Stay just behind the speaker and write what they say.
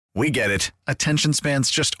We get it. Attention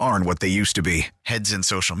spans just aren't what they used to be. Heads in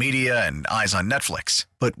social media and eyes on Netflix.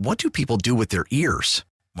 But what do people do with their ears?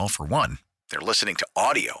 Well, for one, they're listening to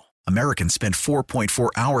audio. Americans spend 4.4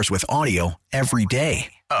 hours with audio every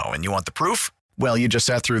day. Oh, and you want the proof? Well, you just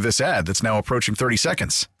sat through this ad that's now approaching 30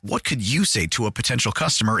 seconds. What could you say to a potential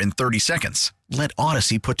customer in 30 seconds? Let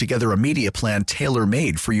Odyssey put together a media plan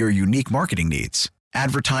tailor-made for your unique marketing needs.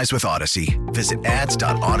 Advertise with Odyssey. Visit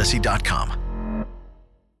ads.odyssey.com.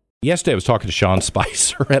 Yesterday, I was talking to Sean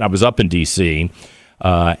Spicer, and I was up in D.C.,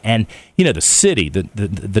 and, you know, the city,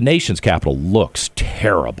 the nation's capital looks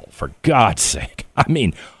terrible, for God's sake. I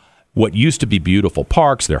mean, what used to be beautiful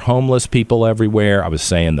parks, there are homeless people everywhere. I was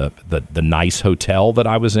saying the nice hotel that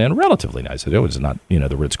I was in, relatively nice. It was not, you know,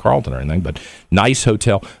 the Ritz-Carlton or anything, but nice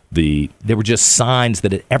hotel. There were just signs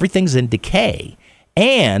that everything's in decay.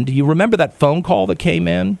 And you remember that phone call that came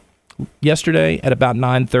in yesterday at about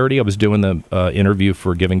 9:30? I was doing the interview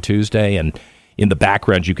for Giving Tuesday, and in the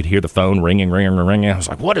background you could hear the phone ringing. I was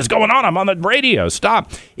like, what is going on? I'm on the radio. Stop.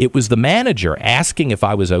 It was the manager asking if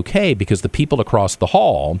I was okay because the people across the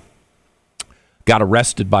hall got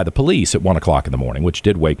arrested by the police at 1 o'clock in the morning, which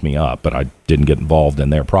did wake me up, but I didn't get involved in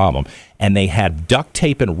their problem. And they had duct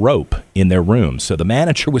tape and rope in their rooms. So the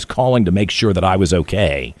manager was calling to make sure that I was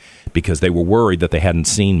okay because they were worried that they hadn't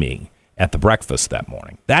seen me at the breakfast that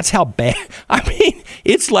morning. That's how bad. I mean,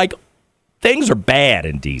 it's like things are bad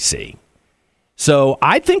in D.C. So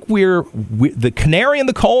I think we're the canary in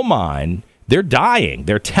the coal mine. They're dying.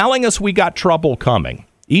 They're telling us we got trouble coming.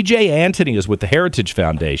 E.J. Antony is with the Heritage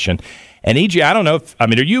Foundation. And E.J., I don't know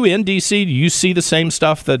are you in D.C.? Do you see the same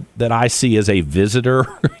stuff that I see as a visitor,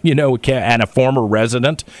 you know, and a former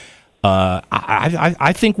resident?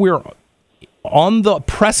 I think we're on the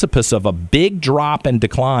precipice of a big drop and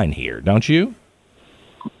decline here, don't you?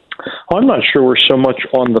 I'm not sure we're so much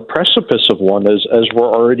on the precipice of one as we're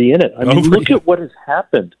already in it. I mean, look at what has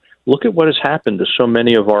happened. Look at what has happened to so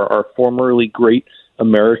many of our formerly great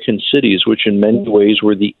American cities, which in many ways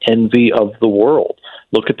were the envy of the world.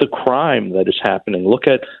 Look at the crime that is happening. Look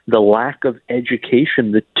at the lack of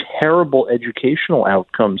education, the terrible educational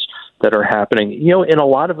outcomes that are happening. You know, in a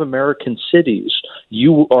lot of American cities,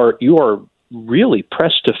 you are really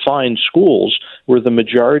pressed to find schools where the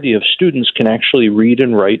majority of students can actually read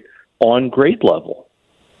and write on grade level.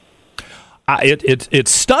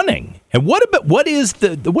 It's stunning. And what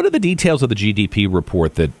are the details of the GDP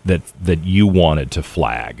report that you wanted to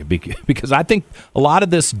flag? Because I think a lot of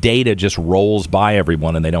this data just rolls by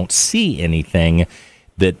everyone and they don't see anything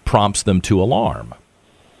that prompts them to alarm.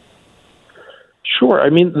 Sure. I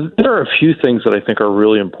mean, there are a few things that I think are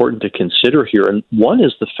really important to consider here. And one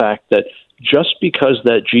is the fact that just because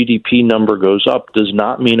that GDP number goes up does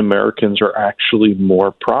not mean Americans are actually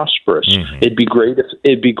more prosperous. Mm-hmm. It'd be great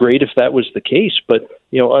if that was the case, but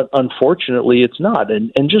you know, unfortunately, it's not.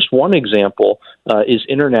 And just one example is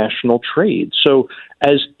international trade. So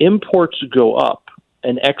as imports go up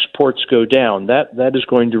and exports go down, that is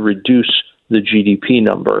going to reduce the GDP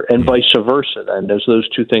number, and vice versa. And as those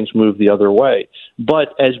two things move the other way,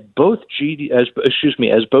 but as both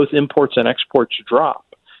imports and exports drop,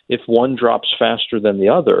 if one drops faster than the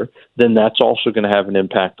other, then that's also going to have an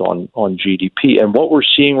impact on GDP. And what we're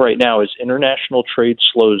seeing right now is international trade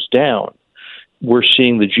slows down. We're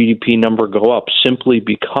seeing the GDP number go up simply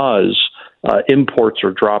because imports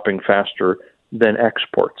are dropping faster than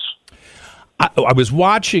exports. I was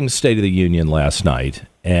watching State of the Union last night,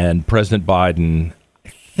 and President Biden, I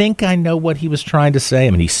think I know what he was trying to say.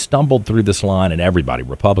 I mean, he stumbled through this line, and everybody,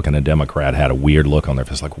 Republican and Democrat, had a weird look on their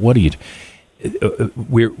face, like, what are you...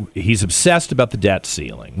 He's obsessed about the debt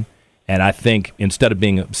ceiling, and I think instead of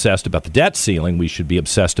being obsessed about the debt ceiling, we should be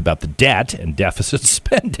obsessed about the debt and deficit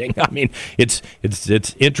spending. I mean, it's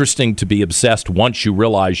interesting to be obsessed once you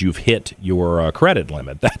realize you've hit your credit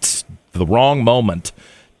limit. That's the wrong moment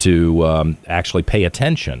to actually pay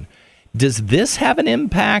attention. Does this have an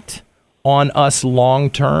impact on us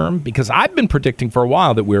long term? Because I've been predicting for a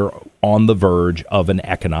while that we're on the verge of an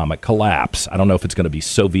economic collapse. I don't know if it's going to be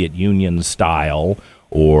Soviet Union style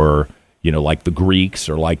or, you know, like the Greeks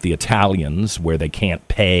or like the Italians where they can't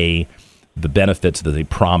pay the benefits that they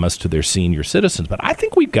promised to their senior citizens. But I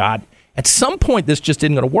think we've got, at some point, this just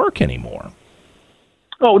isn't going to work anymore.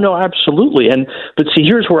 Oh, no, absolutely. But see,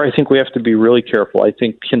 here's where I think we have to be really careful. I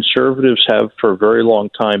think conservatives have for a very long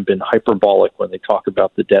time been hyperbolic when they talk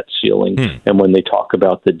about the debt ceiling and when they talk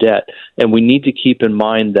about the debt. And we need to keep in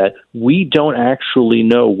mind that we don't actually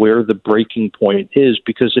know where the breaking point is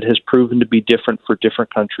because it has proven to be different for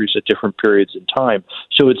different countries at different periods in time.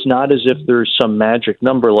 So it's not as if there's some magic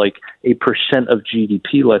number like a percent of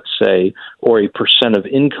GDP, let's say, or a percent of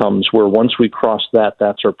incomes where once we cross that,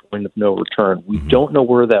 that's our point of no return. We don't know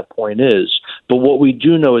where that point is. But what we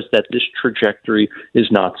do know is that this trajectory is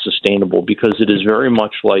not sustainable because it is very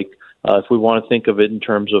much like, if we want to think of it in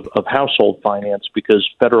terms of household finance, because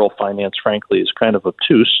federal finance, frankly, is kind of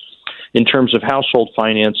obtuse. In terms of household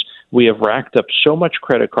finance, we have racked up so much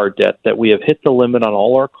credit card debt that we have hit the limit on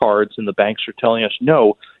all our cards, and the banks are telling us,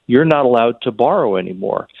 no, you're not allowed to borrow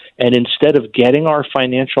anymore. And instead of getting our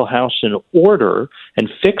financial house in order and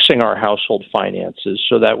fixing our household finances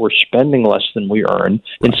so that we're spending less than we earn,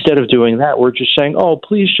 instead of doing that, we're just saying, oh,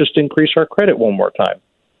 please just increase our credit one more time.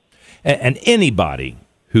 And anybody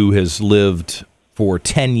who has lived for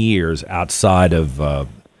 10 years outside of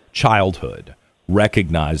childhood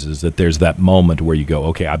recognizes that there's that moment where you go,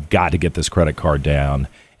 okay, I've got to get this credit card down.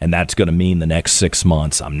 And that's going to mean the next 6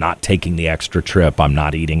 months, I'm not taking the extra trip. I'm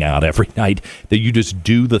not eating out every night. That you just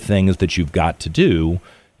do the things that you've got to do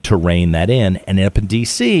to rein that in. And up in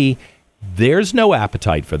D.C., there's no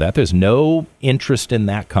appetite for that. There's no interest in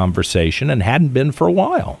that conversation and hadn't been for a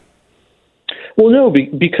while. Well, no,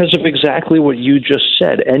 because of exactly what you just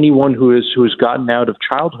said. Anyone who has gotten out of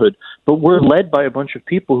childhood, but we're led by a bunch of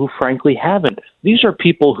people who frankly haven't. These are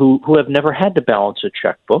people who have never had to balance a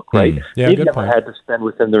checkbook, right? Yeah, they've never had to spend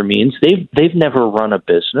within their means. They've never run a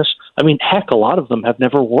business. I mean, heck, a lot of them have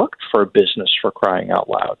never worked for a business, for crying out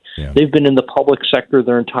loud. Yeah. They've been in the public sector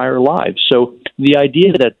their entire lives. So the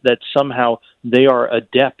idea that somehow they are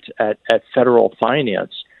adept at federal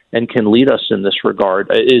finance and can lead us in this regard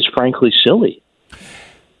is frankly silly.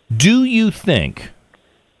 Do you think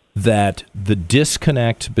that the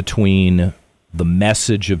disconnect between the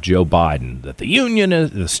message of Joe Biden, that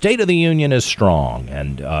the State of the Union is strong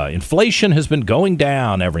and inflation has been going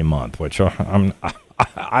down every month, which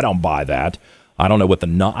I don't buy that. I don't know what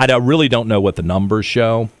I really don't know what the numbers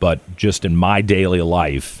show, but just in my daily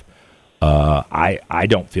life, I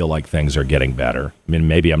don't feel like things are getting better. I mean,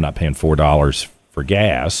 maybe I'm not paying $4 for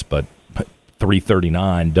gas, but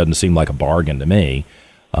 $3.39 doesn't seem like a bargain to me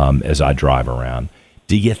as I drive around.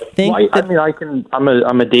 Do you think? Well,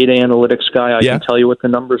 I'm a data analytics guy. I can tell you what the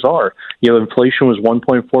numbers are. Inflation was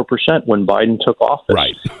 1.4% when Biden took office.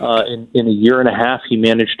 Right. In a year and a half, he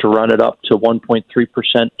managed to run it up to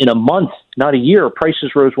 1.3% in a month, not a year.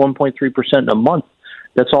 Prices rose 1.3% in a month.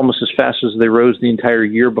 That's almost as fast as they rose the entire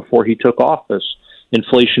year before he took office.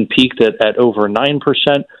 Inflation peaked at over 9%.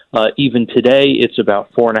 Even today, it's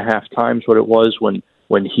about 4.5 times what it was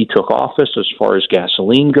when he took office as far as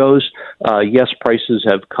gasoline goes. Yes, prices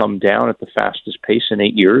have come down at the fastest pace in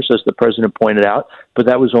 8 years, as the president pointed out, but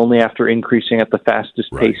that was only after increasing at the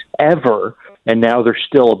fastest pace ever, and now they're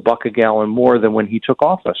still $1 a gallon more than when he took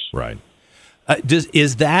office. Right.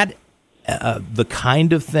 Is that the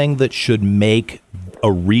kind of thing that should make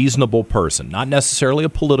a reasonable person, not necessarily a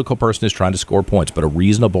political person who's trying to score points, but a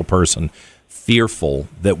reasonable person fearful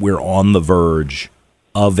that we're on the verge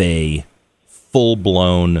of a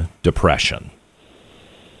full-blown depression?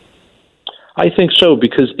 I think so,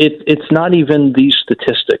 because it's not even these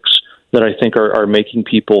statistics that I think are making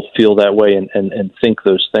people feel that way and think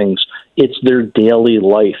those things. It's their daily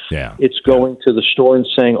life. Yeah. It's going to the store and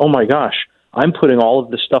saying, oh my gosh, I'm putting all of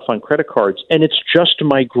this stuff on credit cards, and it's just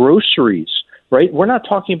my groceries, right? We're not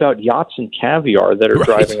talking about yachts and caviar that are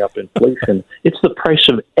driving up inflation. It's the price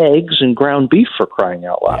of eggs and ground beef, for crying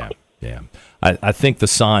out loud. Yeah. I think the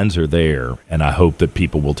signs are there, and I hope that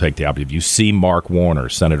people will take the opportunity. If you see Mark Warner,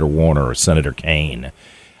 Senator Warner, or Senator Kaine,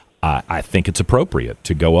 I think it's appropriate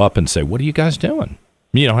to go up and say, what are you guys doing?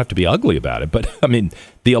 You don't have to be ugly about it, but, I mean,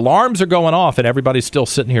 the alarms are going off, and everybody's still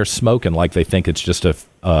sitting here smoking like they think it's just a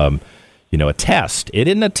test. It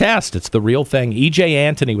isn't a test. It's the real thing. E.J.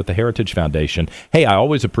 Antony with the Heritage Foundation. Hey, I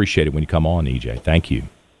always appreciate it when you come on, E.J. Thank you.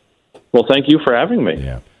 Well, thank you for having me.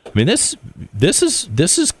 Yeah. I mean, this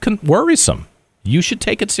is worrisome. You should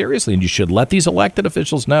take it seriously, and you should let these elected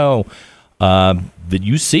officials know that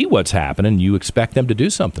you see what's happening. You expect them to do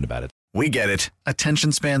something about it. We get it.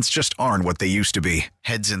 Attention spans just aren't what they used to be.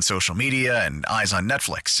 Heads in social media and eyes on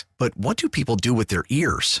Netflix. But what do people do with their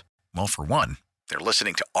ears? Well, for one, they're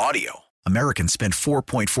listening to audio. Americans spend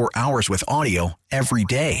 4.4 hours with audio every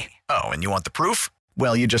day. Oh, and you want the proof?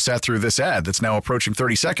 Well, you just sat through this ad that's now approaching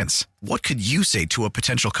 30 seconds. What could you say to a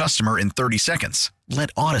potential customer in 30 seconds? Let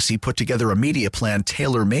Odyssey put together a media plan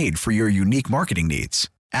tailor-made for your unique marketing needs.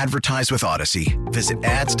 Advertise with Odyssey. Visit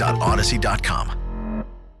ads.odyssey.com.